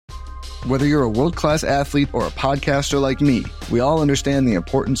Whether you're a world-class athlete or a podcaster like me, we all understand the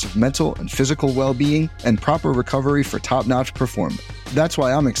importance of mental and physical well-being and proper recovery for top-notch performance. That's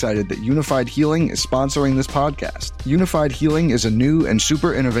why I'm excited that Unified Healing is sponsoring this podcast. Unified Healing is a new and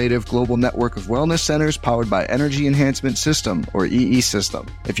super innovative global network of wellness centers powered by Energy Enhancement System, or EE System.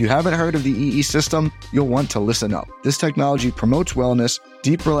 If you haven't heard of the EE System, you'll want to listen up. This technology promotes wellness,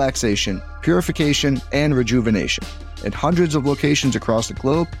 deep relaxation, purification, and rejuvenation. In hundreds of locations across the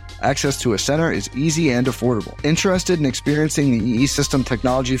globe, access to a center is easy and affordable. Interested in experiencing the EE System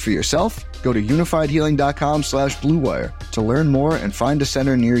technology for yourself? Go to unifiedhealing.com/bluewire to learn more and find a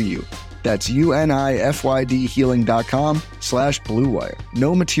center near you. That's unifydhealing.com/bluewire.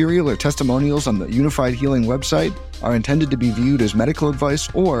 No material or testimonials on the Unified Healing website are intended to be viewed as medical advice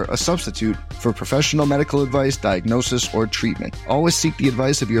or a substitute for professional medical advice, diagnosis, or treatment. Always seek the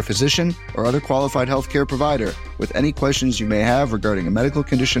advice of your physician or other qualified healthcare provider with any questions you may have regarding a medical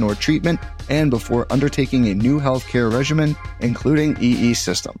condition or treatment and before undertaking a new healthcare regimen, including EE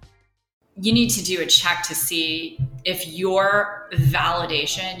System. You need to do a check to see if your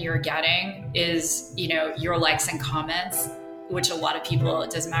validation you're getting is, your likes and comments, which a lot of people, it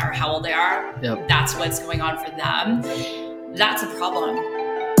doesn't matter how old they are. Yep. That's what's going on for them. That's a problem.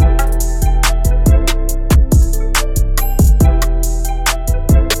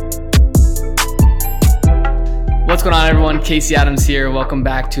 What's going on, everyone? Casey Adams here. Welcome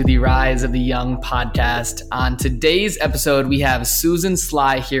back to the Rise of the Young podcast. On today's episode, we have Susan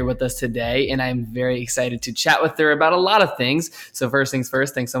Sly here with us today, and I'm very excited to chat with her about a lot of things. So first things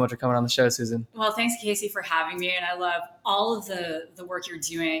first, thanks so much for coming on the show, Susan. Well, thanks, Casey, for having me, and I love all of the work you're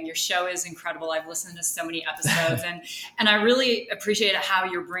doing. Your show is incredible. I've listened to so many episodes, and I really appreciate how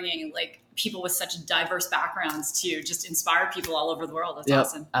you're bringing people with such diverse backgrounds to just inspire people all over the world. That's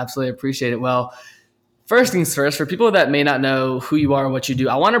awesome. Absolutely appreciate it. Well, first things first, for people that may not know who you are and what you do,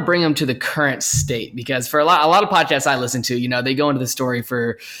 I want to bring them to the current state, because for a lot of podcasts I listen to, they go into the story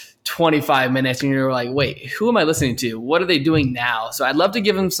for 25 minutes and you're like, wait, who am I listening to? What are they doing now? So I'd love to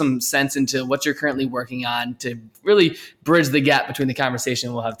give them some sense into what you're currently working on to really bridge the gap between the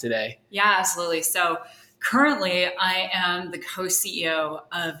conversation we'll have today. Yeah, absolutely. So currently, I am the co-CEO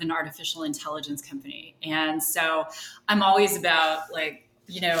of an artificial intelligence company. And so I'm always about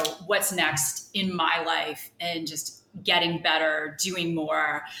what's next in my life and just getting better, doing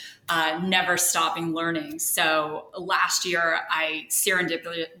more, never stopping learning. So last year, I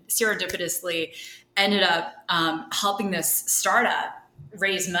serendipitously ended up helping this startup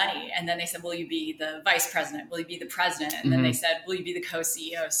raise money. And then they said, will you be the vice president? Will you be the president? And then they said, will you be the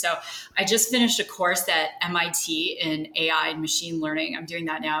co-CEO? So I just finished a course at MIT in AI and machine learning. I'm doing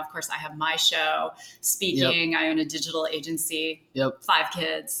that now. Of course, I have my show, speaking. Yep. I own a digital agency. Yep. 5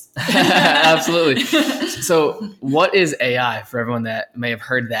 kids. Absolutely. So what is AI, for everyone that may have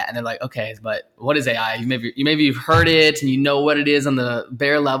heard that and they're like, okay, but what is AI? Maybe you've heard it and you know what it is on the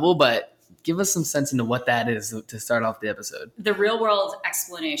bare level, but give us some sense into what that is to start off the episode. The real world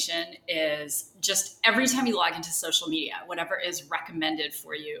explanation is just every time you log into social media, whatever is recommended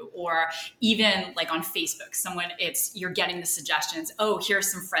for you, or even like on Facebook, you're getting the suggestions. Oh,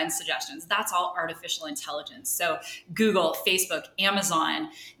 here's some friend suggestions. That's all artificial intelligence. So Google, Facebook, Amazon,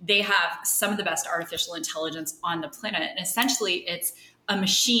 they have some of the best artificial intelligence on the planet. And essentially it's a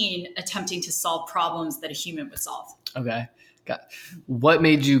machine attempting to solve problems that a human would solve. Okay. What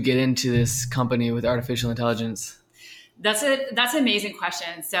made you get into this company with artificial intelligence? That's an amazing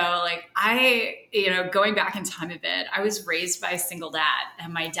question. So going back in time a bit, I was raised by a single dad,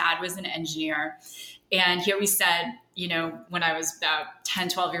 and my dad was an engineer. And he always said, when I was about 10,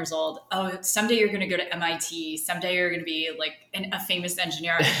 12 years old, oh, someday you're going to go to MIT. Someday you're going to be a famous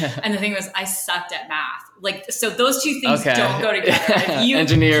engineer. And the thing was, I sucked at math. So those two things don't go together. If you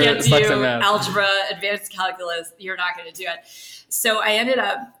Engineer can't sucks do at math. algebra, advanced calculus, you're not going to do it. So I ended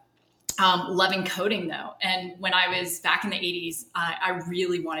up loving coding though. And when I was back in the 80s, I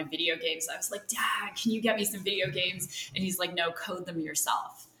really wanted video games. I was like, Dad, can you get me some video games? And he's like, no, code them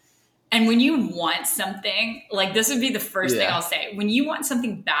yourself. And when you want something, this would be the first thing I'll say. When you want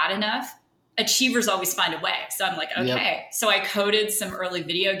something bad enough, achievers always find a way. So I'm like, okay. Yep. So I coded some early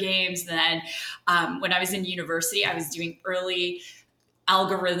video games. Then when I was in university, I was doing early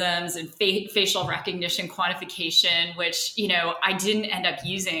algorithms and facial recognition quantification, which, I didn't end up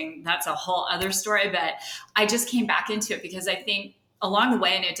using. That's a whole other story, but I just came back into it because I think along the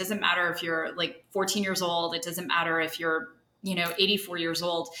way, and it doesn't matter if you're 14 years old, it doesn't matter if you're, 84 years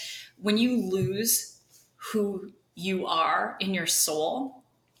old, when you lose who you are in your soul,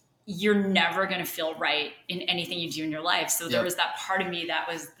 you're never going to feel right in anything you do in your life. So there was that part of me that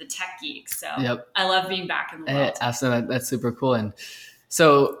was the tech geek. So I love being back in the world. Absolutely. That's super cool. And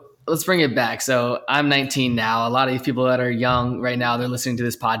so let's bring it back. So I'm 19 now. A lot of these people that are young right now, they're listening to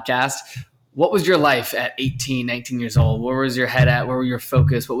this podcast. What was your life at 18, 19 years old? Where was your head at? Where were your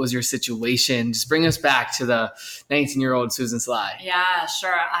focus? What was your situation? Just bring us back to the 19-year-old Susan Sly. Yeah,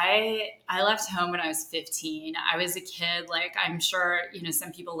 sure. I left home when I was 15. I was a kid. Like, I'm sure,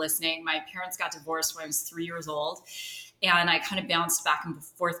 some people listening, my parents got divorced when I was 3 years old. And I kind of bounced back and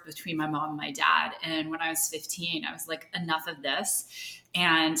forth between my mom and my dad. And when I was 15, I was like, enough of this.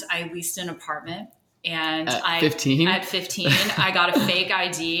 And I leased an apartment. And at 15, I got a fake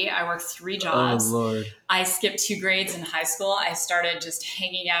ID. I worked 3 jobs. Oh, Lord. I skipped 2 grades in high school. I started just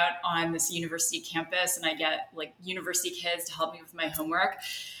hanging out on this university campus, and I get like university kids to help me with my homework.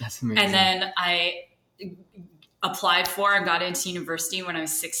 That's amazing. And then I applied for and got into university when I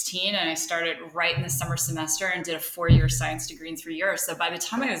was 16, and I started right in the summer semester and did a 4-year science degree in 3 years. So by the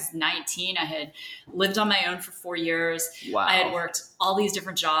time I was 19, I had lived on my own for 4 years. Wow. I had worked all these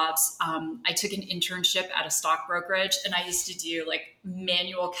different jobs. I took an internship at a stock brokerage, and I used to do like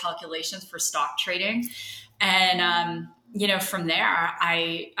manual calculations for stock trading. And, from there,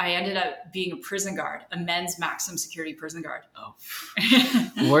 I ended up being a prison guard, a men's maximum security prison guard. Oh.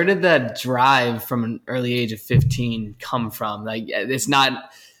 Where did that drive from an early age of 15 come from? Like, it's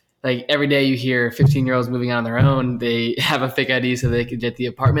not like every day you hear 15-year-olds moving on their own. They have a fake ID so they could get the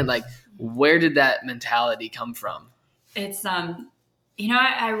apartment. Like, where did that mentality come from? It's,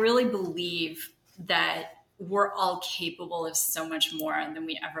 I really believe that we're all capable of so much more than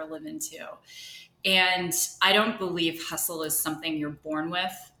we ever live into. And I don't believe hustle is something you're born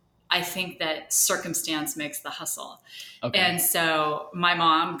with. I think that circumstance makes the hustle. Okay. And so my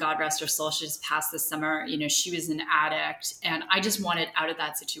mom, God rest her soul, she just passed this summer. She was an addict, and I just wanted out of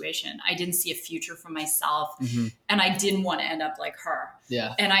that situation. I didn't see a future for myself, and I didn't want to end up like her.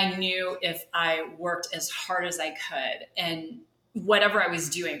 Yeah. And I knew if I worked as hard as I could, and whatever I was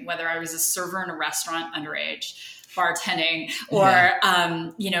doing, whether I was a server in a restaurant underage, bartending, or,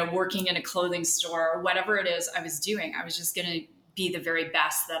 working in a clothing store, or whatever it is I was doing, I was just going to be the very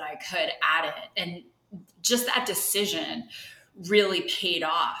best that I could at it. And just that decision really paid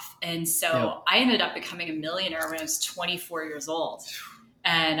off. And so I ended up becoming a millionaire when I was 24 years old.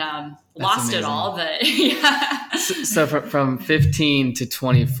 And lost it all, but yeah. So from 15 to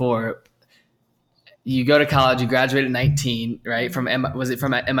 24, you go to college, you graduate at 19, right? Was it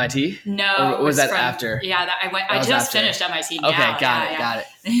from MIT? No. Or was that after? Yeah, I just finished MIT now. Okay, got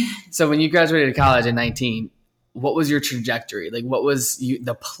it. So when you graduated college at 19, what was your trajectory? Like, what was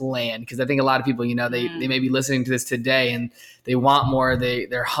the plan? Because I think a lot of people, they may be listening to this today and they want more.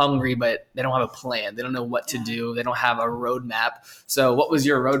 They're hungry, but they don't have a plan. They don't know what to do. They don't have a roadmap. So what was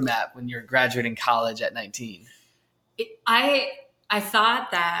your roadmap when you're graduating college at 19? I thought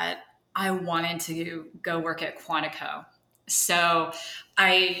that I wanted to go work at Quantico. So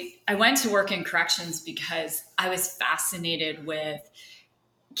I went to work in corrections because I was fascinated with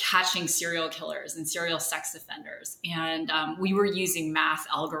catching serial killers and serial sex offenders. And we were using math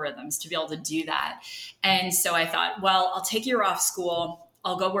algorithms to be able to do that. And so I thought, well, I'll take a year off school.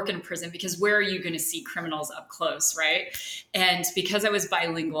 I'll go work in a prison, because where are you going to see criminals up close, right? And because I was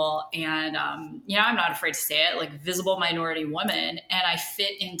bilingual and, I'm not afraid to say it, like visible minority woman, and I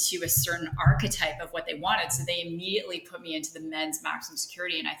fit into a certain archetype of what they wanted. So they immediately put me into the men's maximum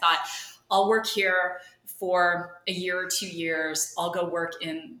security. And I thought, I'll work here for a year or 2 years. I'll go work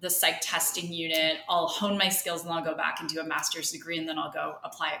in the psych testing unit. I'll hone my skills, and then I'll go back and do a master's degree, and then I'll go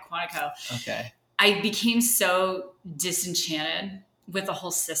apply at Quantico. Okay. I became so disenchanted with the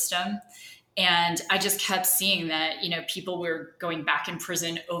whole system. And I just kept seeing that, people were going back in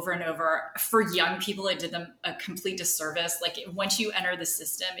prison over and over. For young people, it did them a complete disservice. Like, once you enter the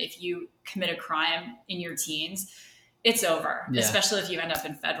system, if you commit a crime in your teens, it's over, especially if you end up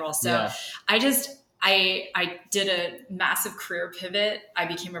in federal. So I did a massive career pivot. I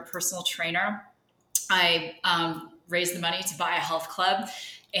became a personal trainer. I raised the money to buy a health club.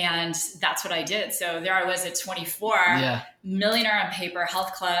 And that's what I did. So there I was at 24, millionaire on paper,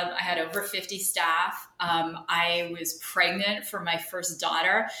 health club. I had over 50 staff. I was pregnant for my first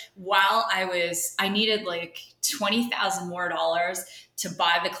daughter while I needed like $20,000 more to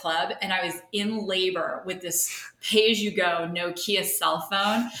buy the club. And I was in labor with this pay-as-you-go Nokia cell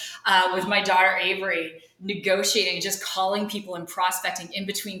phone with my daughter Avery, negotiating, just calling people and prospecting in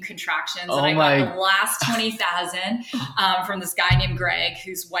between contractions. And I got the last 20,000 from this guy named Greg,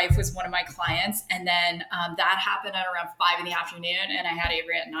 whose wife was one of my clients. And then that happened at around 5 p.m. and I had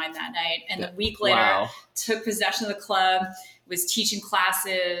Avery at 9 that night. And a week later, took possession of the club, was teaching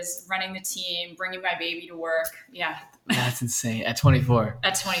classes, running the team, bringing my baby to work. Yeah. That's insane. At 24.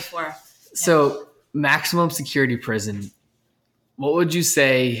 At 24. So maximum security prison, what would you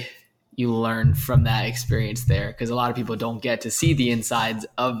say you learned from that experience there? Because a lot of people don't get to see the insides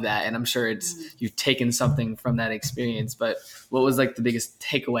of that. And I'm sure you've taken something from that experience, but what was like the biggest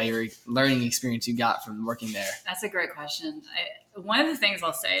takeaway or learning experience you got from working there? That's a great question. One of the things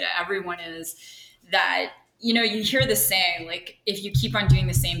I'll say to everyone is that, you know, you hear this saying, like, if you keep on doing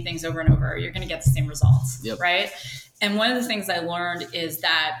the same things over and over, you're going to get the same results, right? And one of the things I learned is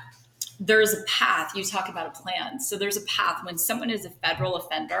that there's a path. You talk about a plan. So there's a path. When someone is a federal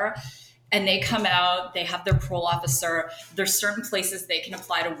offender and they come out, they have their parole officer, there's certain places they can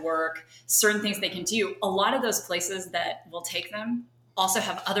apply to work, certain things they can do. A lot of those places that will take them also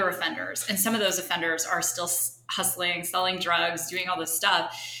have other offenders. And some of those offenders are still hustling, selling drugs, doing all this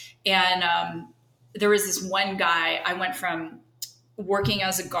stuff. And there was this one guy, I went from working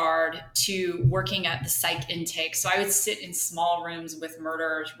as a guard to working at the psych intake. So I would sit in small rooms with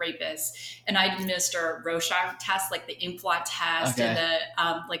murderers, rapists, and I'd administer Rorschach tests, like the Implot test and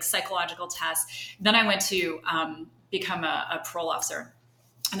the like psychological tests. Then I went to become a parole officer.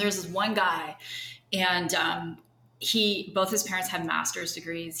 And there's this one guy, and both his parents had master's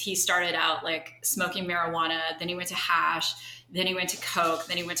degrees. He started out like smoking marijuana, then he went to hash, then he went to coke,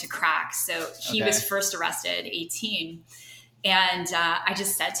 then he went to crack. So he was first arrested at 18. And I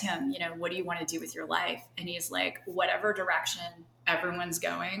just said to him, you know, what do you want to do with your life? And he's like, whatever direction everyone's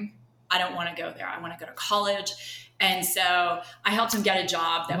going, I don't want to go there. I want to go to college. And so I helped him get a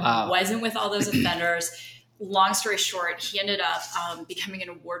job that wasn't with all those offenders. Long story short, he ended up becoming an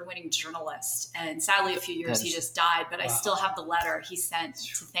award-winning journalist. And sadly, a few years he just died, but I still have the letter he sent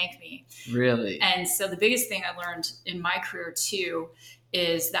to thank me. Really? And so the biggest thing I learned in my career too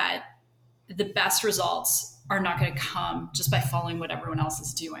is that the best results are not going to come just by following what everyone else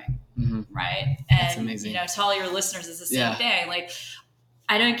is doing. Right. And, that's amazing. You know, to all your listeners, it's the same thing. Like,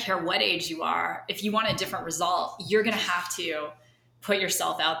 I don't care what age you are. If you want a different result, you're going to have to put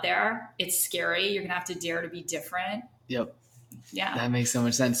yourself out there. It's scary. You're going to have to dare to be different. Yep. Yeah. That makes so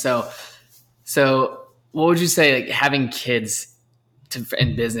much sense. So what would you say, like, having kids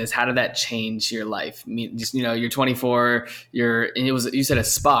in business, how did that change your life? I mean, just, you know, you're 24, you said a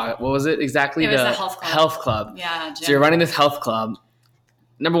spa. What was it exactly? It was the health club. Yeah. Gym. So you're running this health club.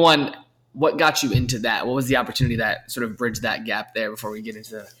 Number one, what got you into that? What was the opportunity that sort of bridged that gap there before we get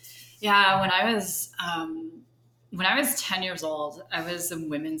into? Yeah. When I was 10 years old, I was a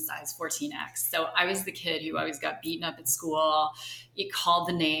women's size 14X. So I was the kid who always got beaten up at school. You called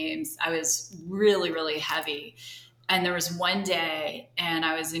the names. I was really, really heavy. And there was one day, and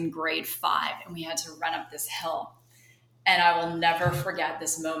I was in grade 5, and we had to run up this hill. And I will never forget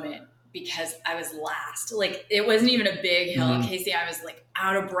this moment because I was last. Like, it wasn't even a big hill. Casey, I was like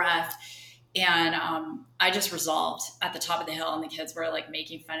out of breath. And I just resolved at the top of the hill, and the kids were like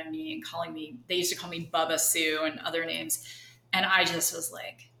making fun of me and calling me, they used to call me Bubba Sue and other names. And I just was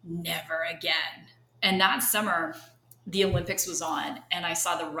like, never again. And that summer, the Olympics was on, and I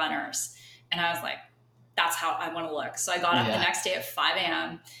saw the runners, and I was like, that's how I want to look. So I got up the next day at 5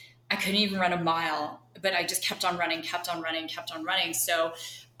 a.m. I couldn't even run a mile, but I just kept on running. So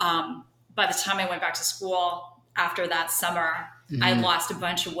by the time I went back to school after that summer, I lost a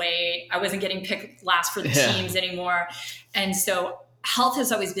bunch of weight. I wasn't getting picked last for the teams anymore. And so health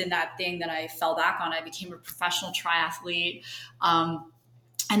has always been that thing that I fell back on. I became a professional triathlete.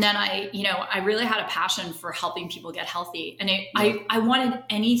 And then I really had a passion for helping people get healthy. And I wanted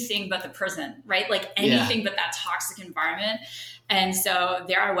anything but the prison, right? Like anything but that toxic environment. And so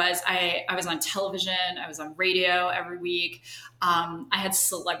there I was. I was on television. I was on radio every week. I had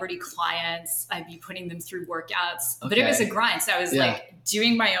celebrity clients. I'd be putting them through workouts. But it was a grind. So I was like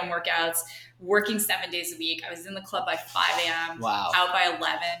doing my own workouts, working 7 days a week. I was in the club by 5 a.m., out by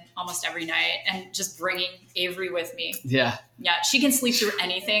 11 almost every night, and just bringing Avery with me. Yeah, she can sleep through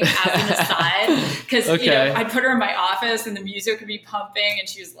anything as an aside, because you know, I'd put her in my office and the music would be pumping and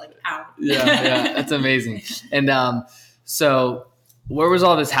she was like out. Yeah, that's amazing. And so where was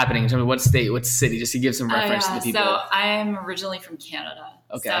all this happening in terms of what state, what city, just to give some reference to the people? So I'm originally from Canada.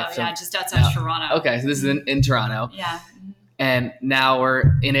 Okay. So just outside Toronto. Okay, so this is in Toronto. Yeah. And now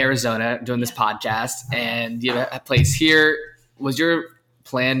we're in Arizona doing this podcast, and you have a place here. Was your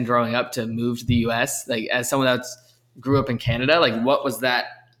plan growing up to move to the US? Like, as someone that's grew up in Canada, like what was that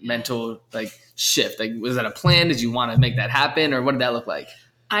mental like shift? Like, was that a plan? Did you want to make that happen, or what did that look like?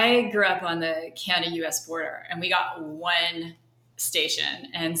 I grew up on the Canada-US border, and we got one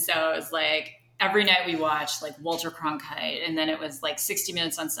station. And so it was like every night we watched like Walter Cronkite, and then it was like 60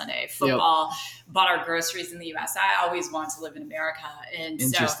 Minutes on Sunday, football, bought our groceries in the US. I always wanted to live in America. And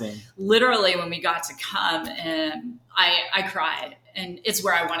so literally when we got to come, and I cried, and it's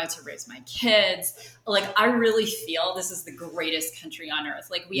where I wanted to raise my kids. Like, I really feel this is the greatest country on earth.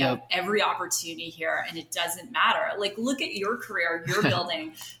 Like, we have every opportunity here, and it doesn't matter. Like, look at your career, you're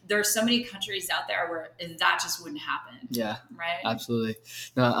building. There are so many countries out there where that just wouldn't happen. Yeah. Right. Absolutely.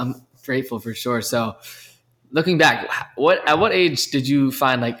 No, I'm grateful for sure. So looking back, at what age did you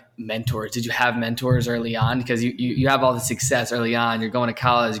find like mentors? Did you have mentors early on? Because you have all the success early on. You're going to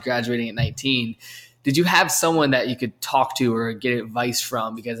college, graduating at 19. Did you have someone that you could talk to or get advice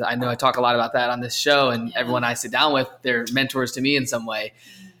from? Because I know I talk a lot about that on this show, and everyone I sit down with, they're mentors to me in some way.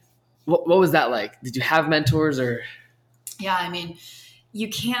 What was that like? Did you have mentors or? Yeah, I mean, you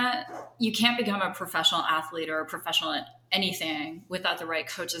can't become a professional athlete or a professional at anything without the right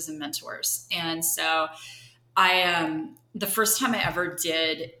coaches and mentors. And so the first time I ever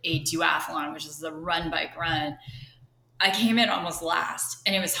did a duathlon, which is the run, bike, run, I came in almost last,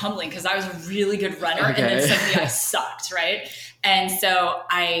 and it was humbling because I was a really good runner and then suddenly I sucked, right? And so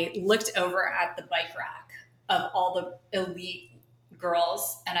I looked over at the bike rack of all the elite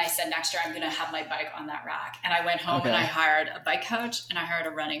girls, and I said, next year I'm going to have my bike on that rack. And I went home and I hired a bike coach and I hired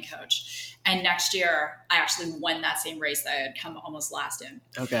a running coach. And next year I actually won that same race that I had come almost last in.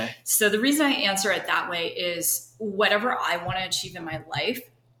 Okay. So the reason I answer it that way is whatever I want to achieve in my life,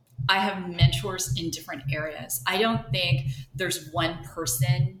 I have mentors in different areas. I don't think there's one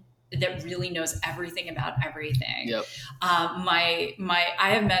person that really knows everything about everything. Yep. I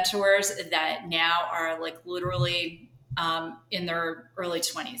have mentors that now are like literally in their early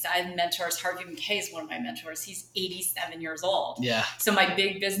 20s. I have mentors. Harvey McKay is one of my mentors. He's 87 years old. Yeah. So my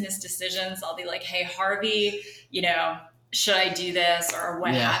big business decisions, I'll be like, hey, Harvey, should I do this or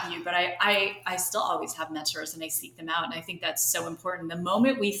what have you? But I still always have mentors, and I seek them out. And I think that's so important. The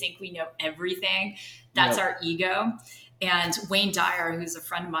moment we think we know everything, that's our ego. And Wayne Dyer, who's a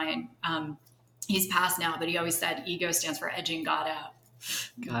friend of mine, he's passed now, but he always said ego stands for edging God out.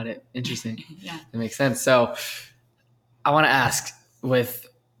 Got it. Interesting. That makes sense. So I want to ask, with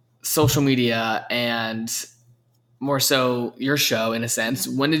social media and more so your show in a sense,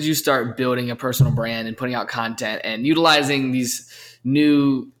 when did you start building a personal brand and putting out content and utilizing these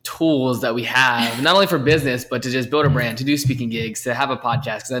new tools that we have, not only for business, but to just build a brand, to do speaking gigs, to have a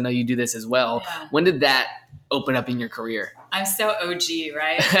podcast? Because I know you do this as well. Yeah. When did that open up in your career? I'm so OG,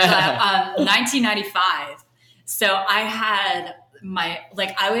 right? 1995. So I had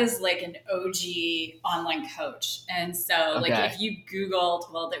I was like an OG online coach. And so like if you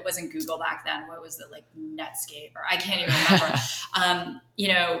Googled, well, it wasn't Google back then. What was it, like Netscape, or I can't even remember.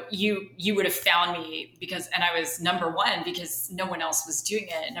 You would have found me and I was number one because no one else was doing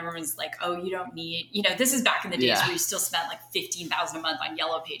it. And everyone's like, oh, you don't need, this is back in the days where you still spent like $15,000 a month on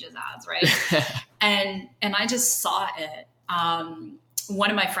Yellow Pages ads. Right. and I just saw it. One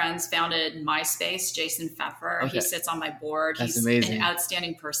of my friends founded MySpace, Jason Pfeffer. He sits on my board. That's He's amazing. An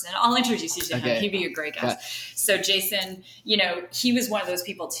outstanding person. I'll introduce you to him. He'd be a great guest. So Jason, he was one of those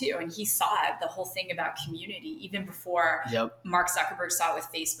people too. And he saw it, the whole thing about community, even before Mark Zuckerberg saw it with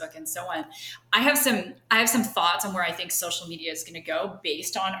Facebook and so on. I have some thoughts on where I think social media is going to go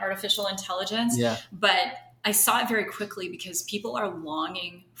based on artificial intelligence. Yeah. But I saw it very quickly because people are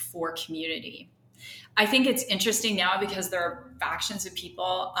longing for community. I think it's interesting now because there are factions of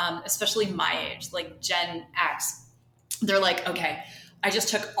people, especially my age, like Gen X. They're like, okay, I just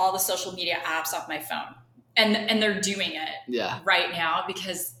took all the social media apps off my phone, and they're doing it right now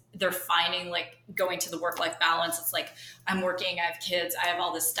because they're finding like going to the work-life balance. It's like, I'm working, I have kids, I have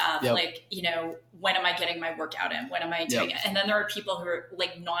all this stuff. Like, when am I getting my workout in? When am I doing it? And then there are people who are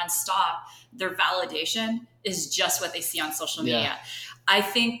like nonstop. Their validation is just what they see on social media. I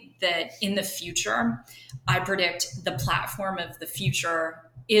think that in the future, I predict the platform of the future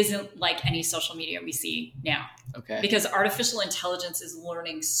isn't like any social media we see now. Okay. Because artificial intelligence is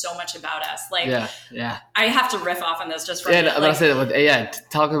learning so much about us. Like, I have to riff off on this just for a minute. But I said with AI,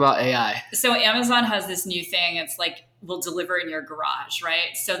 talk about AI. So Amazon has this new thing. It's like, we'll deliver in your garage,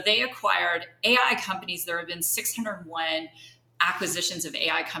 right? So they acquired AI companies. There have been 601 acquisitions of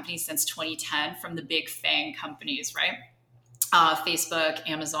AI companies since 2010 from the big FANG companies, right? Facebook,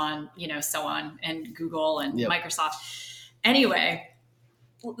 Amazon, so on, and Google and Microsoft. Anyway,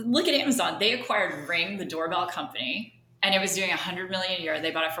 look at Amazon. They acquired Ring, the doorbell company, and it was doing $100 million a year.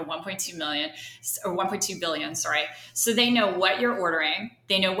 They bought it for $1.2 billion. Sorry. So they know what you're ordering.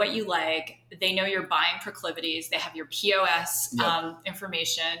 They know what you like. They know your buying proclivities. They have your POS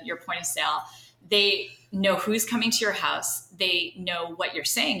information, your point of sale. They know who's coming to your house. They know what you're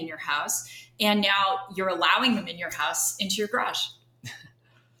saying in your house. And now you're allowing them in your house into your garage.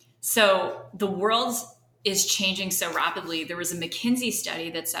 So the world is changing so rapidly. There was a McKinsey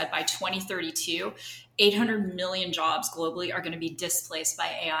study that said by 2032, 800 million jobs globally are going to be displaced by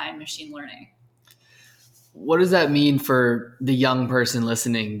AI and machine learning. What does that mean for the young person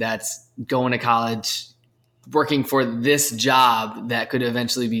listening that's going to college, working for this job that could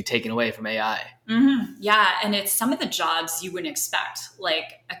eventually be taken away from AI? Mm-hmm. Yeah. And it's some of the jobs you wouldn't expect,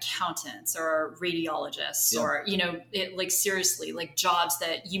 like accountants or radiologists, or, like seriously, like jobs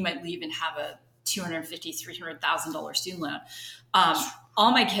that you might leave and have a $250,000, $300,000 student loan.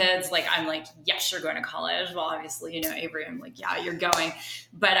 All my kids, like, I'm like, yes, you're going to college. Well, obviously, Avery, I'm like, yeah, you're going.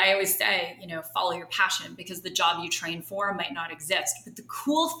 But I always say, follow your passion, because the job you train for might not exist. But the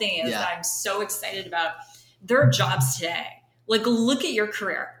cool thing is that I'm so excited about, there are jobs today. Like, look at your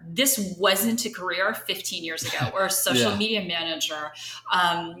career. This wasn't a career 15 years ago, or a social media manager,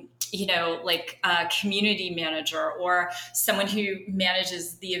 like a community manager, or someone who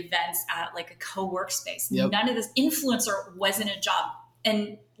manages the events at like a co-work space. Yep. None of this. Influencer wasn't a job.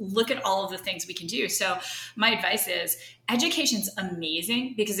 And look at all of the things we can do. So my advice is education's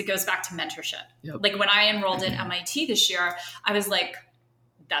amazing because it goes back to mentorship. Yep. Like when I enrolled at MIT this year, I was like,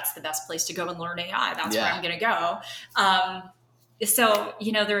 that's the best place to go and learn AI. That's where I'm going to go. So,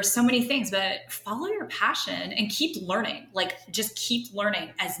 there are so many things, but follow your passion and keep learning. Like, just keep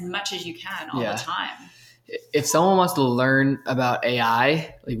learning as much as you can all the time. If someone wants to learn about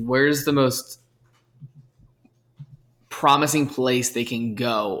AI, like, where's the most promising place they can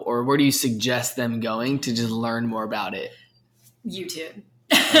go, or where do you suggest them going to just learn more about it? YouTube.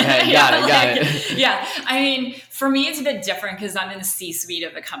 Okay, got it. Yeah. I mean, for me, it's a bit different because I'm in the C-suite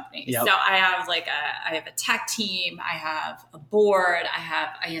of a company. Yep. So I have I have a tech team, I have a board,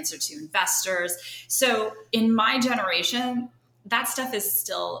 I answer to investors. So in my generation, that stuff is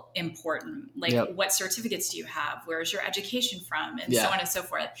still important. Like, what certificates do you have? Where's your education from? And so on and so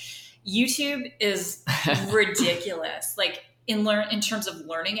forth. YouTube is ridiculous. Like in terms of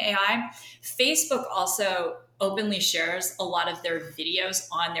learning AI, Facebook also openly shares a lot of their videos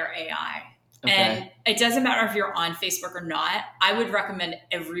on their AI. Okay. And it doesn't matter if you're on Facebook or not. I would recommend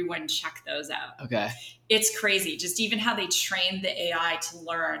everyone check those out. Okay. It's crazy. Just even how they train the AI to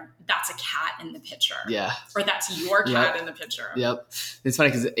learn that's a cat in the picture. Yeah. Or that's your cat in the picture. Yep. It's funny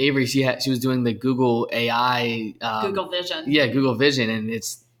because Avery, she was doing the Google AI. Google Vision. Yeah, Google Vision. And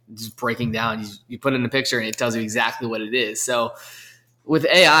it's just breaking down. You put it in a picture and it tells you exactly what it is. So with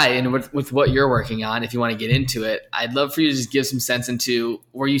AI and with what you're working on, if you want to get into it, I'd love for you to just give some sense into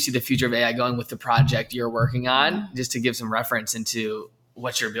where you see the future of AI going with the project you're working on, just to give some reference into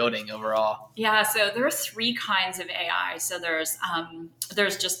what you're building overall. Yeah, so there are 3 kinds of AI. So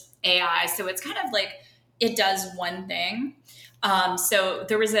there's just AI. So it's kind of like it does one thing. So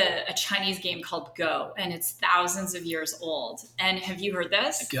there was a Chinese game called Go, and it's thousands of years old. And have you heard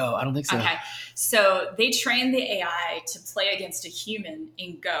this? Go? I don't think so. Okay. So they trained the AI to play against a human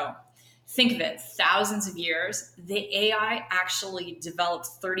in Go. Think of it, thousands of years. The AI actually developed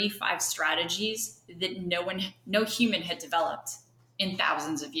 35 strategies that no human had developed in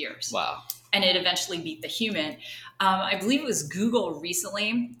thousands of years. Wow. And it eventually beat the human. I believe it was Google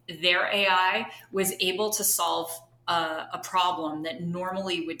recently. Their AI was able to solve a problem that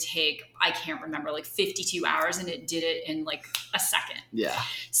normally would take, I can't remember, like 52 hours, and it did it in like a second. Yeah.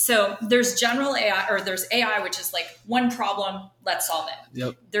 So there's general AI, or there's AI, which is like one problem, let's solve it.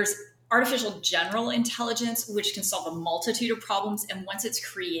 Yep. There's artificial general intelligence, which can solve a multitude of problems. And once it's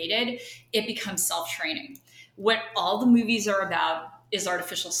created, it becomes self-training. What all the movies are about is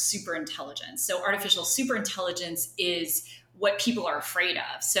artificial superintelligence. So artificial superintelligence is what people are afraid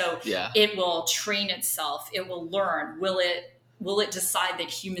of. So it will train itself. It will learn. Will it decide that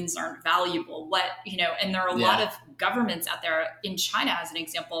humans aren't valuable? And there are a lot of governments out there. In China, as an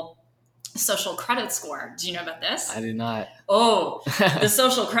example, social credit score. Do you know about this? I do not. Oh, the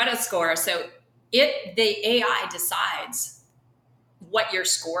social credit score. So the AI decides what your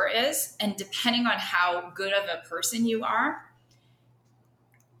score is. And depending on how good of a person you are,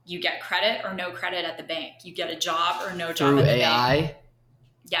 you get credit or no credit at the bank. You get a job or no job at the AI? bank.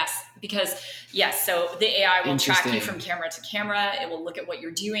 Yes, because so the AI will track you from camera to camera. It will look at what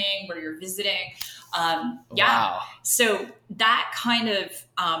you're doing, where you're visiting. Wow. So that kind of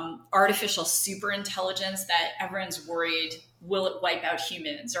artificial superintelligence that everyone's worried, will it wipe out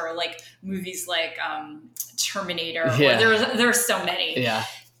humans? Or like movies like Terminator. Yeah. Or there's so many. Yeah.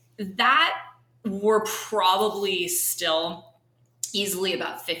 That we're probably still easily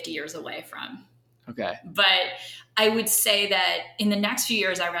about 50 years away from. Okay. But I would say that in the next few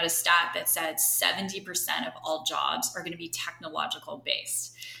years, I read a stat that said 70% of all jobs are going to be technological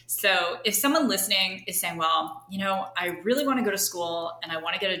based. So if someone listening is saying, well, I really want to go to school and I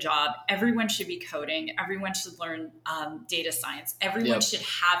want to get a job, everyone should be coding. Everyone should learn data science. Everyone should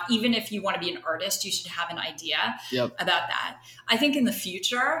have, even if you want to be an artist, you should have an idea about that. I think in the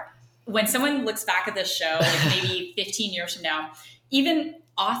future, when someone looks back at this show, like maybe 15 years from now, even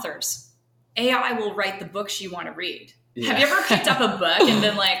authors, AI will write the books you want to read. Yeah. Have you ever picked up a book and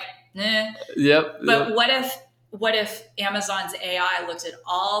been like, eh? But what if Amazon's AI looked at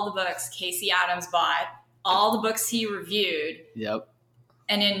all the books Casey Adams bought, all the books he reviewed,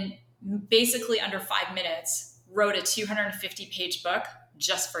 and in basically under 5 minutes wrote a 250-page book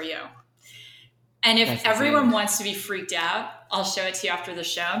just for you? And if everyone wants to be freaked out, I'll show it to you after the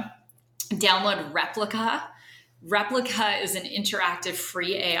show. Download Replica. Replica is an interactive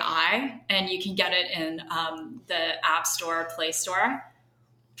free AI, and you can get it in the App Store, Play Store,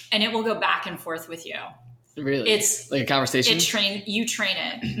 and it will go back and forth with you. Really? It's like a conversation? You train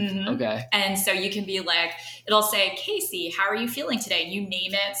it. Mm-hmm. Okay. And so you can be like, it'll say, Casey, how are you feeling today? And you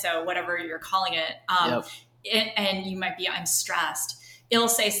name it, so whatever you're calling it. And you might be, I'm stressed. It'll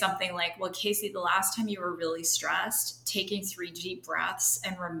say something like, well, Casey, the last time you were really stressed, taking 3 deep breaths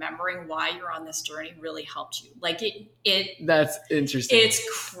and remembering why you're on this journey really helped you. Like it that's interesting.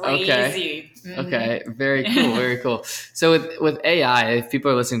 It's crazy. Okay. Mm-hmm. Okay. Very cool. Very cool. So with AI, if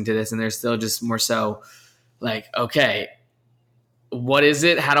people are listening to this and they're still just more so like, okay, what is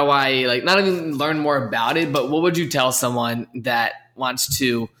it? How do I not even learn more about it, but what would you tell someone that wants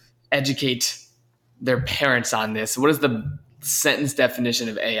to educate their parents on this? What is the sentence definition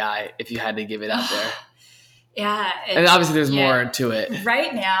of AI if you had to give it out there? Yeah. And obviously there's more to it.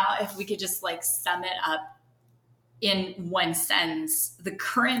 Right now, if we could just sum it up in one sentence, the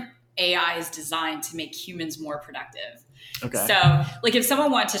current AI is designed to make humans more productive. Okay. So if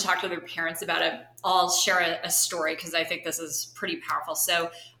someone wanted to talk to their parents about it, I'll share a story because I think this is pretty powerful.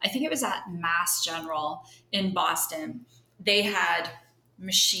 So I think it was at Mass General in Boston. They had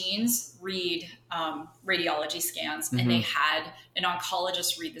machines read radiology scans, and they had an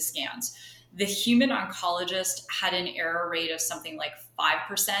oncologist read the scans. The human oncologist had an error rate of something like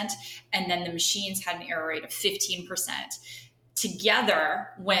 5%, and then the machines had an error rate of 15%. Together,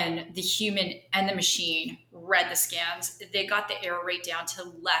 when the human and the machine read the scans, they got the error rate down to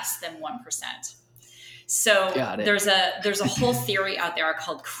less than 1%. So there's a whole theory out there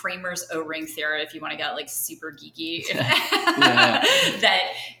called Kramer's O-ring theory, if you want to get super geeky,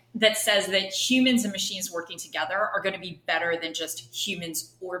 that says that humans and machines working together are going to be better than just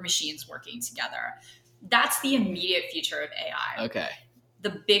humans or machines working together. That's the immediate future of AI. Okay.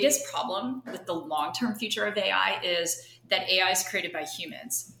 The biggest problem with the long-term future of AI is that AI is created by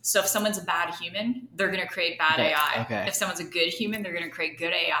humans. So if someone's a bad human, they're going to create bad AI. Okay. If someone's a good human, they're going to create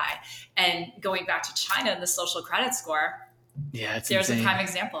good AI. And going back to China and the social credit score, there's insane. A prime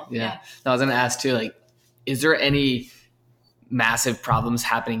example. Yeah. No, I was going to ask too, is there any massive problems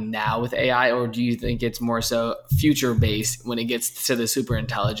happening now with AI, or do you think it's more so future based when it gets to the super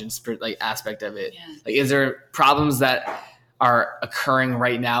intelligence aspect of it? Yeah. Is there problems that are occurring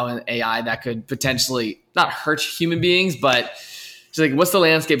right now in AI that could potentially not hurt human beings, but just what's the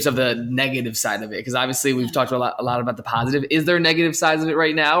landscapes of the negative side of it? Because obviously we've talked a lot about the positive. Is there negative sides of it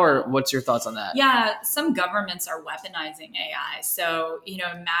right now, or what's your thoughts on that? Yeah, some governments are weaponizing AI. So,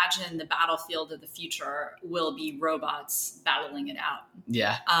 imagine the battlefield of the future will be robots battling it out.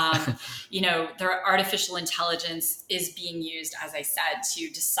 Yeah. Their artificial intelligence is being used, as I said, to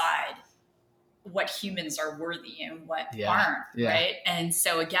decide what humans are worthy and what aren't, right? And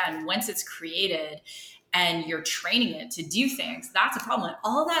so again, once it's created and you're training it to do things, that's a problem. And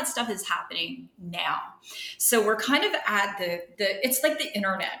all that stuff is happening now. So we're kind of at it's like the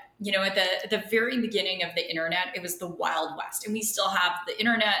internet. At the very beginning of the internet, it was the Wild West, and we still have the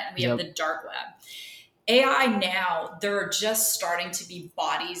internet and we have the dark web. AI now, there are just starting to be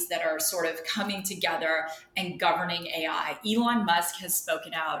bodies that are sort of coming together and governing AI. Elon Musk has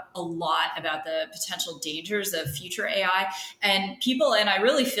spoken out a lot about the potential dangers of future AI. And I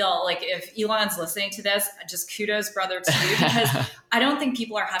really feel like if Elon's listening to this, just kudos, brother, to you, because I don't think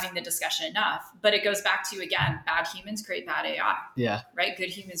people are having the discussion enough. But it goes back to, again, bad humans create bad AI. Yeah. Right? Good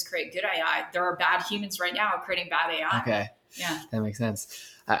humans create good AI. There are bad humans right now creating bad AI. Okay. Yeah. That makes sense.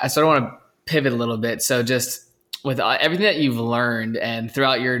 I sort of want to pivot a little bit. So just with everything that you've learned and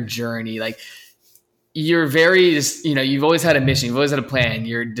throughout your journey, you're very, you've always had a mission, you've always had a plan,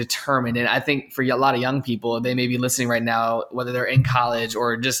 you're determined. And I think for a lot of young people, they may be listening right now, whether they're in college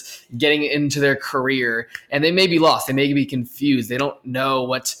or just getting into their career, and they may be lost, they may be confused, they don't know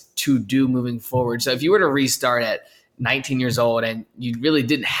what to do moving forward. So if you were to restart at 19 years old and you really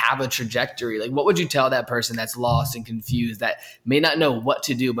didn't have a trajectory, like what would you tell that person that's lost and confused, that may not know what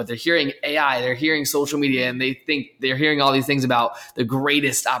to do, but they're hearing AI, they're hearing social media, and they think they're hearing all these things about the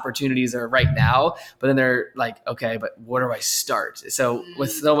greatest opportunities are right now, but then they're like, okay, but where do I start? So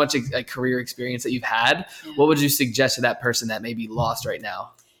with so much like career experience that you've had, what would you suggest to that person that may be lost right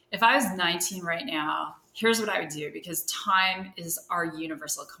now? If I was 19 right now, here's what I would do, because time is our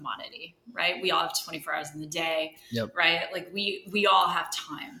universal commodity, right? We all have 24 hours in the day, right? Like we all have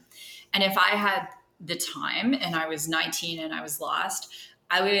time. And if I had the time and I was 19 and I was lost,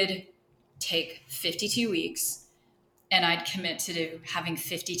 I would take 52 weeks and I'd commit to having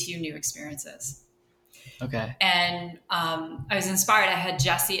 52 new experiences. Okay. And I was inspired. I had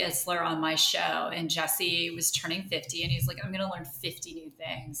Jesse Itzler on my show, and Jesse was turning 50, and he's like, I'm going to learn 50 new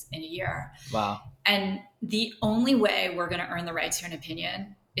things in a year. Wow. And the only way we're going to earn the right to an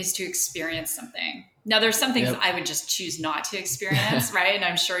opinion is to experience something. Now, there's some things I would just choose not to experience, right? And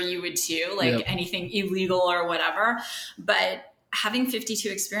I'm sure you would too, like anything illegal or whatever. But having 52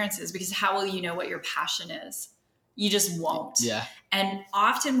 experiences, because how will you know what your passion is? You just won't. Yeah. And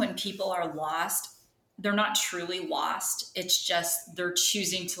often when people are lost, they're not truly lost. It's just they're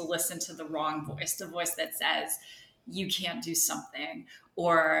choosing to listen to the wrong voice, the voice that says you can't do something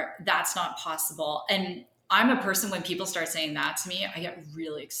or that's not possible. And I'm a person, when people start saying that to me, I get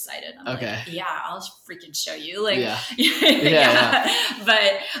really excited. I'm like, yeah, I'll freaking show you. Like,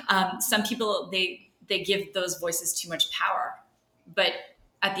 But some people, they give those voices too much power. But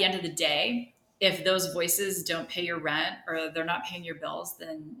at the end of the day, if those voices don't pay your rent or they're not paying your bills,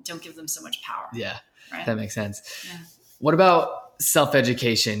 then don't give them so much power. Yeah, right? That makes sense. Yeah. What about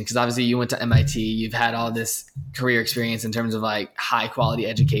self-education? Because obviously you went to MIT, you've had all this career experience in terms of like high quality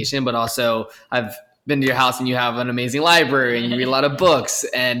education, but also I've been to your house and you have an amazing library and you read a lot of books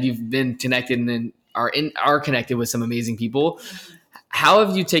and you've been connected and are connected with some amazing people. How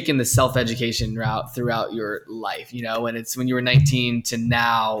have you taken the self-education route throughout your life? When you were 19 to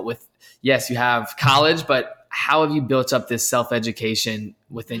now with, yes, you have college, but how have you built up this self-education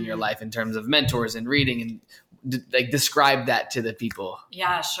within your life in terms of mentors and reading, and like describe that to the people?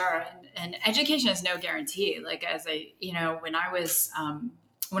 Yeah, sure. And education is no guarantee. Like when I was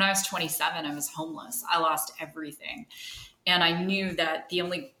 27, I was homeless. I lost everything. And I knew that the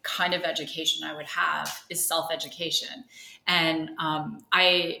only kind of education I would have is self-education. And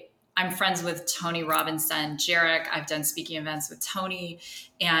I'm friends with Tony Robinson, Jarek. I've done speaking events with Tony,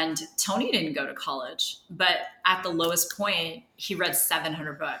 and Tony didn't go to college, but at the lowest point, he read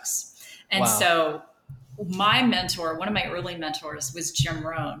 700 books. And so my mentor, one of my early mentors, was Jim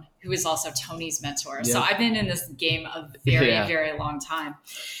Rohn, who was also Tony's mentor. Yep. So I've been in this game a very, very long time.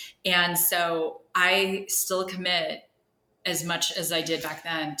 And so I still commit, as much as I did back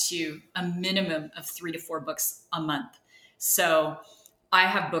then, to a minimum of 3 to 4 books a month. So I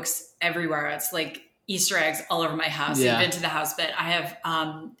have books everywhere. It's like Easter eggs all over my house. You've been to the house, but I have,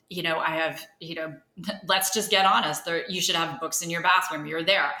 let's just get honest. You should have books in your bathroom. You're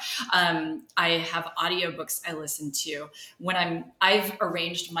there. I have audiobooks I listen to I've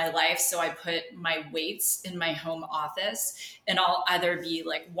arranged my life. So I put my weights in my home office, and I'll either be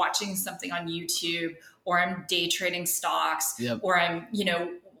like watching something on YouTube, or I'm day trading stocks, or I'm,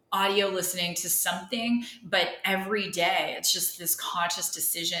 audio listening to something, but every day it's just this conscious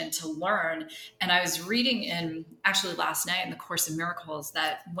decision to learn. And I was reading actually last night in the Course in Miracles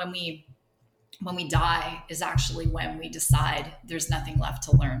that when we die is actually when we decide there's nothing left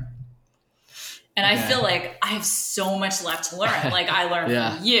to learn. And I feel like I have so much left to learn. Like I learn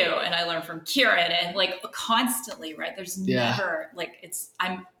from you, and I learn from Kieran, and like constantly, right? There's never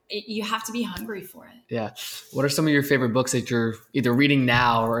you have to be hungry for it. Yeah. What are some of your favorite books that you're either reading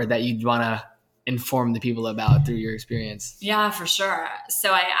now or that you'd want to inform the people about through your experience? Yeah, for sure.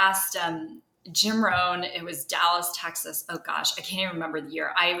 So I asked Jim Rohn, it was Dallas, Texas. Oh gosh, I can't even remember the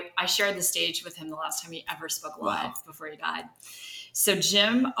year. I shared the stage with him the last time he ever spoke live before he died. So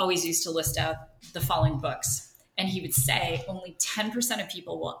Jim always used to list out the following books, and he would say only 10% of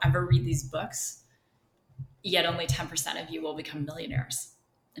people will ever read these books, yet only 10% of you will become millionaires.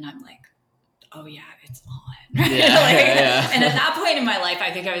 And I'm like, oh yeah, it's on. And at that point in my life,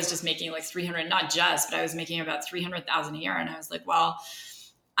 I think I was just making like 300, not just, but I was making about 300,000 a year. And I was like, well,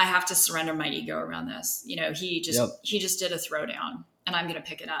 I have to surrender my ego around this. He just did a throwdown, and I'm going to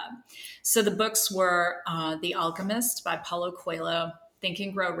pick it up. So the books were The Alchemist by Paulo Coelho, Think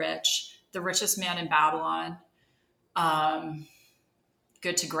and Grow Rich, The Richest Man in Babylon,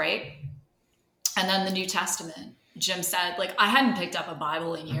 Good to Great, and then the New Testament. Jim said, like, I hadn't picked up a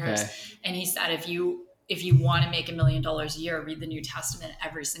Bible in years. Okay. And he said, if you want to make $1 million a year, read the New Testament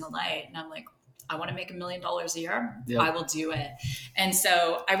every single night. And I'm like, I want to make $1 million a year. Yep. I will do it. And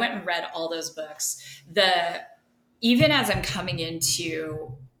so I went and read all those books. Even as I'm coming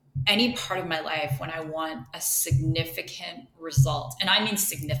into any part of my life when I want a significant result, and I mean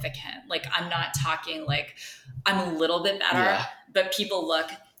significant, like I'm not talking like I'm a little bit better, but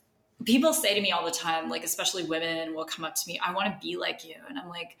people say to me all the time, like especially women will come up to me, I want to be like you. And I'm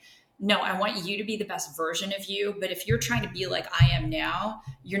like, no, I want you to be the best version of you. But if you're trying to be like I am now,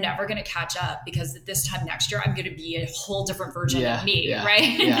 you're never going to catch up, because at this time next year, I'm going to be a whole different version of me.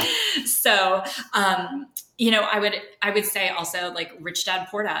 Right. Yeah. So, I would say also like Rich Dad,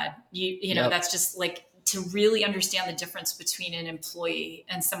 Poor Dad, you know, that's just like to really understand the difference between an employee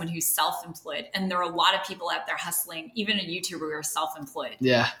and someone who's self-employed. And there are a lot of people out there hustling, even a YouTuber who are self-employed.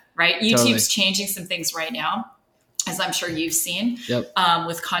 Yeah. Right. YouTube's changing some things right now, as I'm sure you've seen,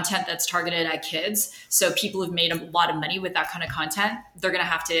 with content that's targeted at kids. So people who've made a lot of money with that kind of content, they're going to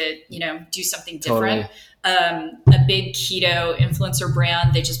have to, do something different. Totally. A big keto influencer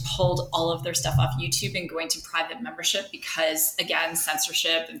brand, they just pulled all of their stuff off YouTube and going to private membership because, again,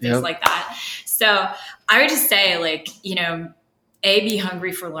 censorship and things like that. So I would just say, like, A, be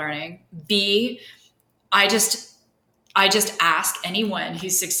hungry for learning. B, I just ask anyone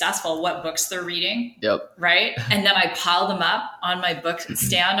who's successful what books they're reading. Yep. Right. And then I pile them up on my book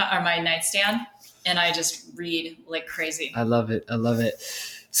stand or my nightstand, and I just read like crazy. I love it.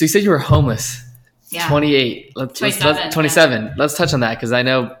 So you said you were homeless. Yeah. 28. 27. Yeah. Let's touch on that, because I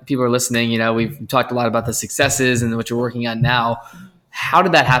know people are listening. We've talked a lot about the successes and what you're working on now. How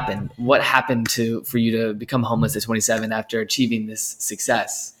did that happen? What happened for you to become homeless at 27 after achieving this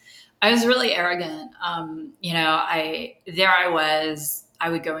success? I was really arrogant. I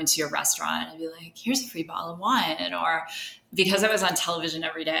would go into a restaurant and be like, here's a free bottle of wine. Or because I was on television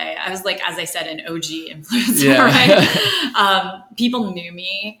every day, I was like, as I said, an OG influencer, right? People knew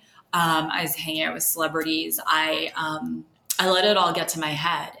me. I was hanging out with celebrities. I let it all get to my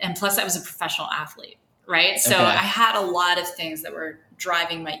head. And plus I was a professional athlete, right? So I had a lot of things that were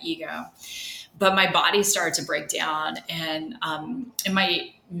driving my ego, but my body started to break down. And in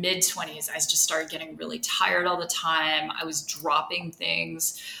my mid-20s, I just started getting really tired all the time. I was dropping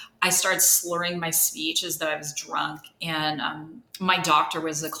things. I started slurring my speech as though I was drunk. And my doctor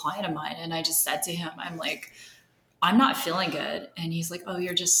was a client of mine. And I just said to him, I'm like, I'm not feeling good. And he's like, oh,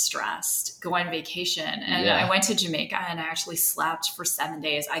 you're just stressed. Go on vacation. And I went to Jamaica and I actually slept for 7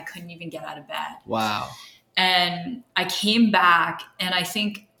 days. I couldn't even get out of bed. Wow. And I came back, and I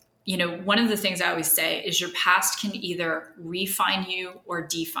think, one of the things I always say is your past can either refine you or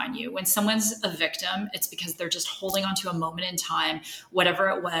define you. When someone's a victim, it's because they're just holding on to a moment in time, whatever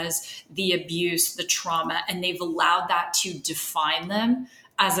it was, the abuse, the trauma, and they've allowed that to define them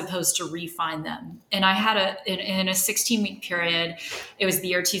as opposed to refine them. And I had in a 16-week period, it was the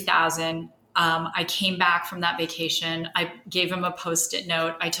year 2000. I came back from that vacation. I gave him a Post-it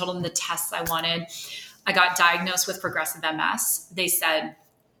note. I told him the tests I wanted. I got diagnosed with progressive MS. They said,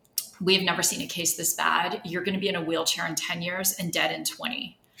 we have never seen a case this bad. You're going to be in a wheelchair in 10 years and dead in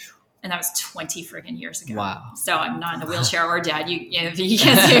 20. And that was 20 friggin' years ago. Wow. So I'm not in a wheelchair or dead. You can't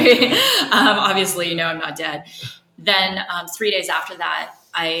see me. Obviously, I'm not dead. Then 3 days after that,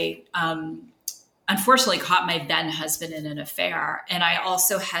 I unfortunately caught my then husband in an affair. And I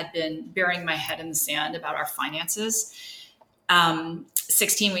also had been burying my head in the sand about our finances.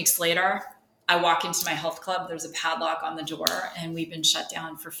 16 weeks later, I walk into my health club. There's a padlock on the door, and we've been shut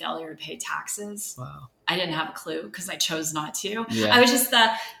down for failure to pay taxes. Wow. I didn't have a clue because I chose not to. Yeah. I was just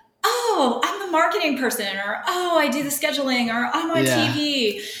I'm the marketing person, or, I do the scheduling, or I'm on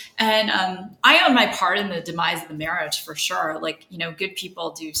TV. And I own my part in the demise of the marriage for sure. Like, good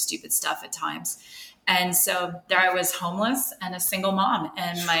people do stupid stuff at times. And so there I was, homeless and a single mom.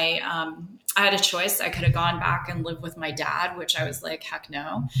 And I had a choice. I could have gone back and lived with my dad, which I was like, heck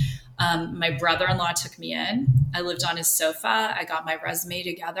no. My brother-in-law took me in. I lived on his sofa. I got my resume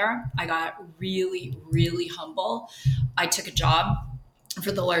together. I got really, really humble. I took a job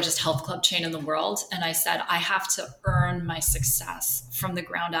for the largest health club chain in the world. And I said, I have to earn my success from the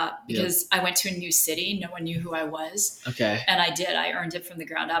ground up, because I went to a new city. No one knew who I was. Okay. And I did. I earned it from the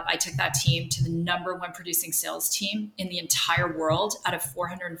ground up. I took that team to the #1 producing sales team in the entire world out of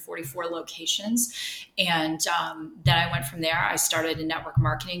 444 locations. And then I went from there. I started a network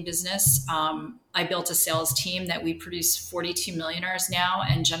marketing business. I built a sales team that we produce 42 millionaires now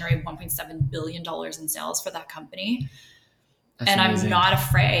and generate $1.7 billion in sales for that company. and amazing. I'm not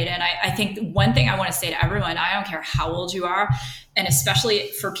afraid. And I think one thing I want to say to everyone, I don't care how old you are, and especially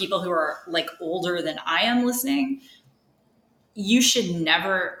for people who are like older than I am listening, you should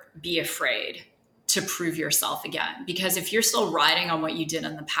never be afraid to prove yourself again. Because if you're still riding on what you did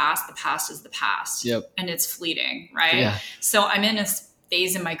in the past is the past. Yep. And it's fleeting, right? Yeah. So I'm in a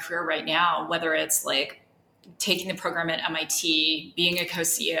phase in my career right now, whether it's like taking the program at MIT, being a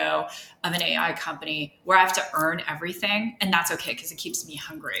co-CEO of an AI company where I have to earn everything. And that's okay because it keeps me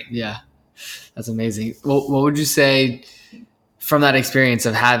hungry. Yeah, that's amazing. Well, what would you say from that experience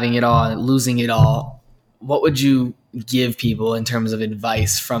of having it all and losing it all? What would you give people in terms of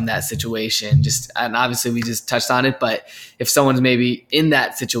advice from that situation? And obviously we just touched on it, but if someone's maybe in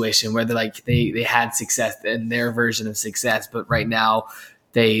that situation where they're like, they had success in their version of success, but right now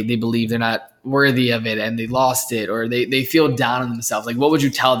they believe they're not worthy of it and they lost it, or they feel down on themselves. Like, what would you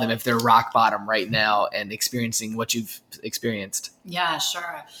tell them if they're rock bottom right now and experiencing what you've experienced? Yeah,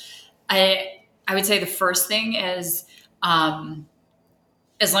 sure. I would say the first thing is, as long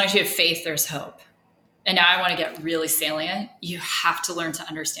as you have faith, there's hope. And now I want to get really salient. You have to learn to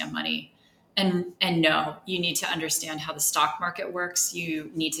understand money. And no, you need to understand how the stock market works. You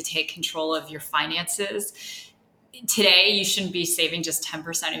need to take control of your finances. Today, you shouldn't be saving just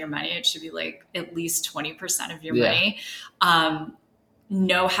 10% of your money. It should be like at least 20% of your money.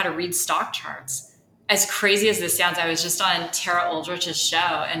 Know how to read stock charts. As crazy as this sounds, I was just on Tara Aldrich's show,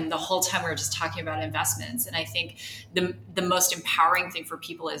 and the whole time we were just talking about investments. And I think the most empowering thing for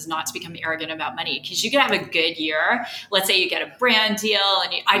people is not to become arrogant about money, because you can have a good year. Let's say you get a brand deal,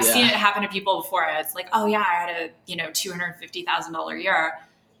 and I've seen it happen to people before. It's like, oh yeah, I had a $250,000 year.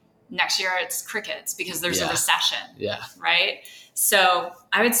 Next year it's crickets because there's a recession. Yeah. Right. So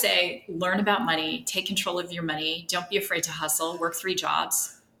I would say learn about money, take control of your money. Don't be afraid to hustle, work 3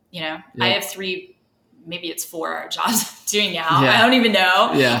 jobs. I have 3, maybe it's 4 jobs I'm doing now. I don't even know.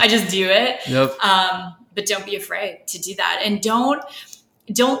 I just do it. Yep. But don't be afraid to do that. And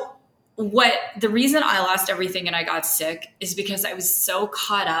the reason I lost everything and I got sick is because I was so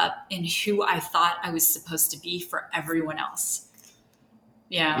caught up in who I thought I was supposed to be for everyone else.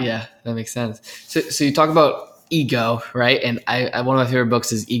 Yeah, that makes sense. So you talk about ego, right? And I one of my favorite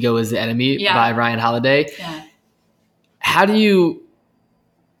books is Ego is the Enemy by Ryan Holiday. Yeah. How do you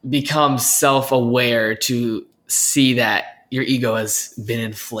become self-aware to see that your ego has been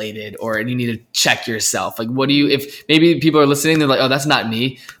inflated, or you need to check yourself? Like, if maybe people are listening, they're like, oh, that's not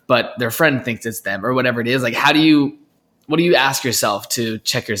me, but their friend thinks it's them or whatever it is. Like, what do you ask yourself to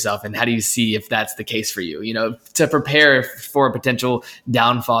check yourself, and how do you see if that's the case for you, to prepare for a potential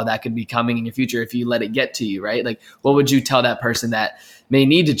downfall that could be coming in your future if you let it get to you, right? Like, what would you tell that person that may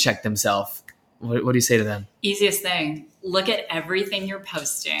need to check themselves? What do you say to them? Easiest thing, look at everything you're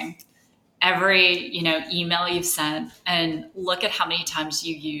posting, every, email you've sent, and look at how many times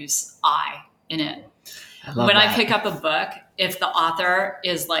you use I in it. I pick up a book, if the author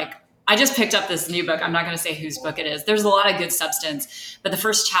is like, I just picked up this new book. I'm not going to say whose book it is. There's a lot of good substance, but the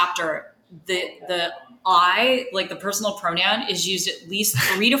first chapter, the I, like the personal pronoun, is used at least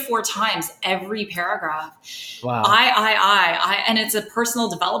 3 to 4 times every paragraph. Wow. I, and it's a personal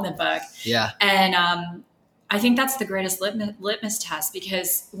development book. Yeah. And I think that's the greatest litmus test,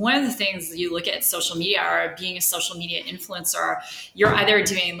 because one of the things you look at social media, or being a social media influencer, you're either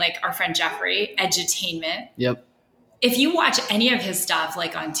doing, like our friend Jeffrey, edutainment. Yep. If you watch any of his stuff,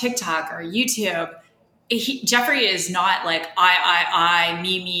 like on TikTok or YouTube, Jeffrey is not like I,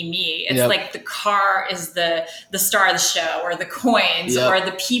 me. It's like the car is the star of the show, or the coins, or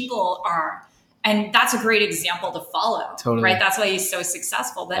the people are. And that's a great example to follow, right? That's why he's so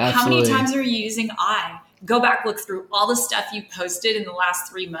successful. But How many times are you using I? Go back, look through all the stuff you posted in the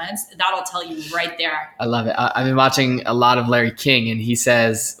last 3 months. That'll tell you right there. I love it. I've been watching a lot of Larry King, and he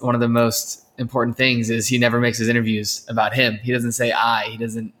says one of the most important things is he never makes his interviews about him. He doesn't say I. He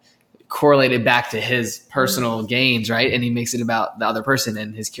doesn't correlate it back to his personal gains, right? And he makes it about the other person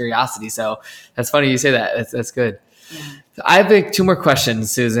and his curiosity. So that's funny you say that. That's good. Yeah. So I have like 2 more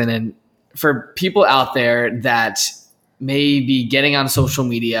questions, Susan. And for people out there that may be getting on social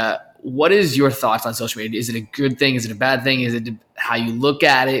media, what is your thoughts on social media? Is it a good thing? Is it a bad thing? Is it how you look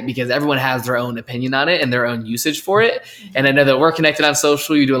at it? Because everyone has their own opinion on it and their own usage for it. And I know that we're connected on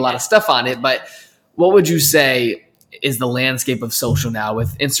social. You do a lot of stuff on it. But what would you say is the landscape of social now,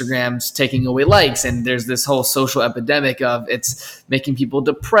 with Instagram's taking away likes, and there's this whole social epidemic of it's making people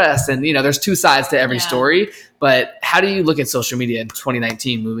depressed, and there's 2 sides to every story. But how do you look at social media in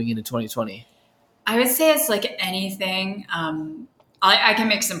 2019 moving into 2020? I would say it's like anything. I can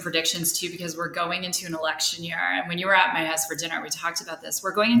make some predictions too, because we're going into an election year. And when you were at my house for dinner, we talked about this.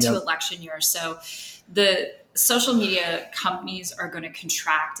 We're going into election year. So social media companies are going to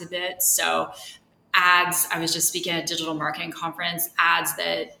contract a bit. So ads, I was just speaking at a digital marketing conference, ads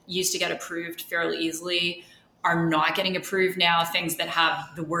that used to get approved fairly easily are not getting approved now. Things that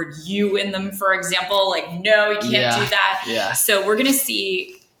have the word you in them, for example, like, no, you can't do that. Yeah. So we're going to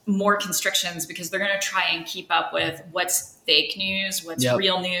see more constrictions because they're going to try and keep up with what's fake news, what's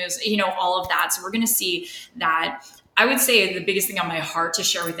real news, all of that. So we're going to see that. I would say the biggest thing on my heart to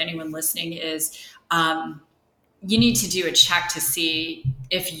share with anyone listening is you need to do a check to see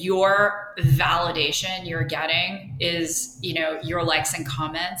if your validation you're getting is, your likes and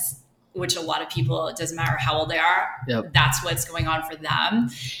comments, which a lot of people, it doesn't matter how old they are, that's what's going on for them.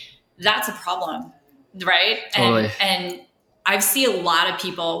 That's a problem, right? Totally. And I see a lot of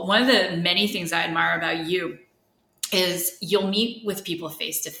people, one of the many things I admire about you is you'll meet with people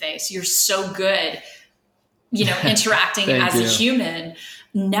face to face. You're so good, interacting as a human,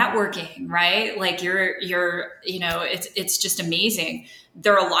 networking, right? Like you're, it's just amazing.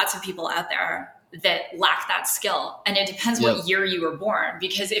 There are lots of people out there that lack that skill. And it depends what year you were born,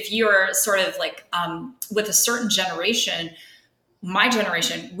 because if you're sort of like, with a certain generation, my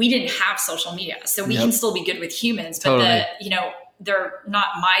generation, we didn't have social media, so we can still be good with humans, but they're not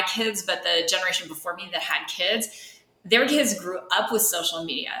my kids, but the generation before me that had kids, their kids grew up with social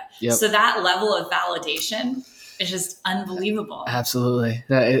media. So that level of validation is just unbelievable. Absolutely.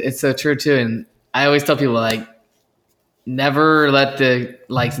 It's so true too. And I always tell people, like, never let the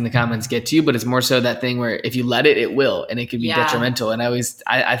likes and the comments get to you, but it's more so that thing where if you let it, it will, and it can be detrimental. And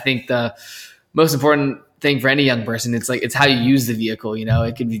I think the most important thing for any young person, it's how you use the vehicle.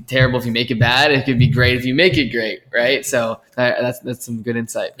 It could be terrible if you make it bad. It could be great if you make it great. Right. So that's some good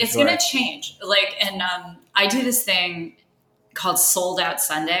insight. It's going to change. I do this thing called Sold Out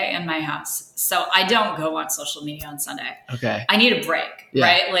Sunday in my house. So I don't go on social media on Sunday. Okay. I need a break.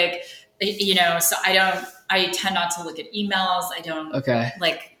 Right. So I tend not to look at emails. I don't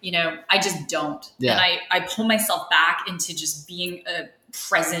I just don't. And I pull myself back into just being a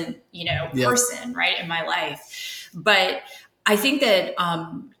present, person, right, in my life. But I think that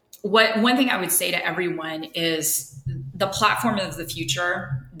one thing I would say to everyone is the platform of the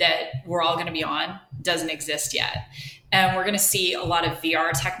future that we're all going to be on doesn't exist yet. And we're going to see a lot of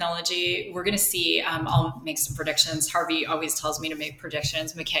VR technology. We're going to see, I'll make some predictions. Harvey always tells me to make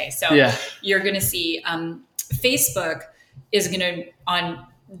predictions. McKay. So you're going to see Facebook is going to, on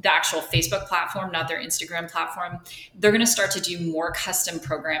the actual Facebook platform, not their Instagram platform, they're going to start to do more custom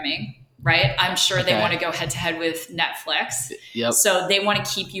programming, right? I'm sure they want to go head to head with Netflix. So they want to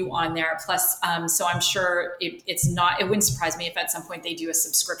keep you on there. Plus, so I'm sure it wouldn't surprise me if at some point they do a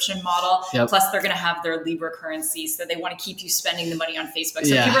subscription model. Plus they're going to have their Libra currency. So they want to keep you spending the money on Facebook.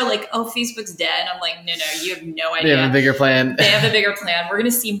 So people are like, oh, Facebook's dead. And I'm like, no, you have no idea. They have a bigger plan. They have a bigger plan. We're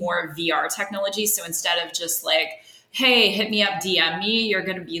going to see more VR technology. So instead of just like, hey, hit me up, DM me, you're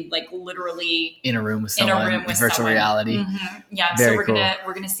going to be like literally in a room with someone, virtual reality. Mm-hmm. Yeah. Very so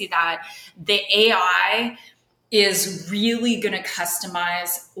we're going to see that. The AI is really going to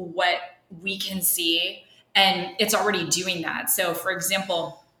customize what we can see, and it's already doing that. So for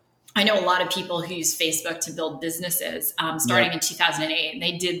example, I know a lot of people who use Facebook to build businesses starting in 2008, and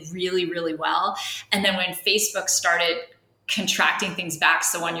they did really, really well. And then when Facebook started contracting things back,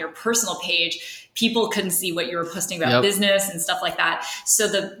 so on your personal page, people couldn't see what you were posting about business and stuff like that. So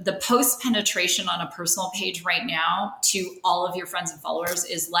the post penetration on a personal page right now to all of your friends and followers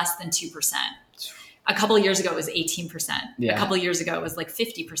is less than 2%. A couple of years ago, it was 18%. A couple of years ago, it was like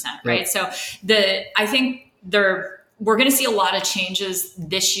 50%, right? So I think we're going to see a lot of changes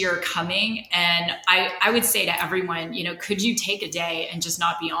this year coming. And I would say to everyone, could you take a day and just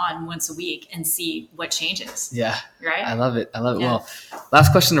not be on once a week and see what changes? Yeah. Right. I love it. Yeah. Well,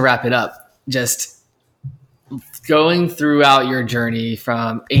 last question to wrap it up. Just going throughout your journey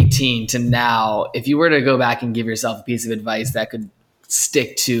from 18 to now, if you were to go back and give yourself a piece of advice that could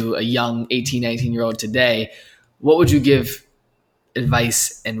stick to a young 18, 19-year-old today, what would you give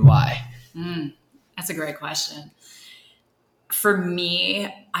advice and why? That's a great question. For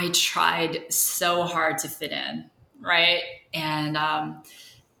me, I tried so hard to fit in, right? And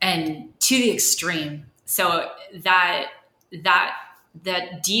to the extreme. So that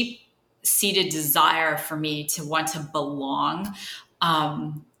deep seated desire for me to want to belong.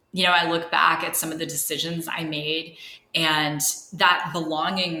 I look back at some of the decisions I made, and that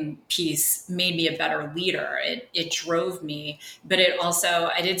belonging piece made me a better leader. It drove me, but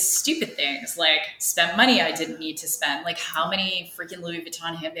I did stupid things like spent money I didn't need to spend. Like, how many freaking Louis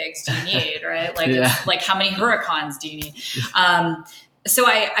Vuitton handbags do you need, right? Like how many Huracans do you need? So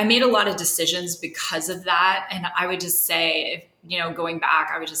I made a lot of decisions because of that. And I would just say, going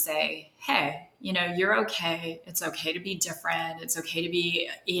back, I would just say, hey, you're okay. It's okay to be different. It's okay to be,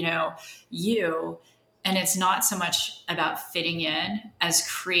 you. And it's not so much about fitting in as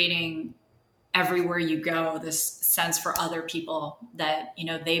creating everywhere you go this sense for other people that,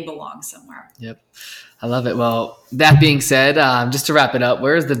 they belong somewhere. Yep. I love it. Well, that being said, just to wrap it up,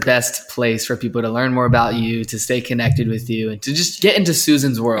 where is the best place for people to learn more about you, to stay connected with you, and to just get into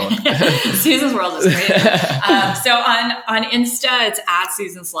Susan's world? Susan's world is great. So on Insta, it's at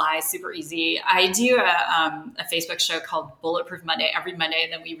Susan Sly, super easy. I do a Facebook show called Bulletproof Monday every Monday,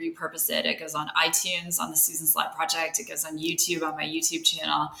 and then we repurpose it. It goes on iTunes on the Susan Sly Project. It goes on YouTube on my YouTube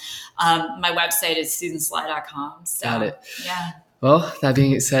channel. My website is susansly.com. So, got it. Yeah. Well, that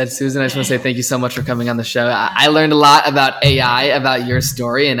being said, Susan, I just want to say thank you so much for coming on the show. I learned a lot about AI, about your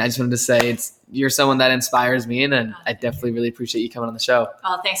story, and I just wanted to say you're someone that inspires me, and I definitely really appreciate you coming on the show.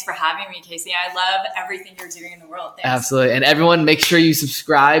 Oh, thanks for having me, Casey. I love everything you're doing in the world. Thanks. Absolutely. And everyone, make sure you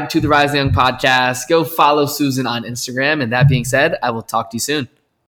subscribe to the Rise Young podcast. Go follow Susan on Instagram. And that being said, I will talk to you soon.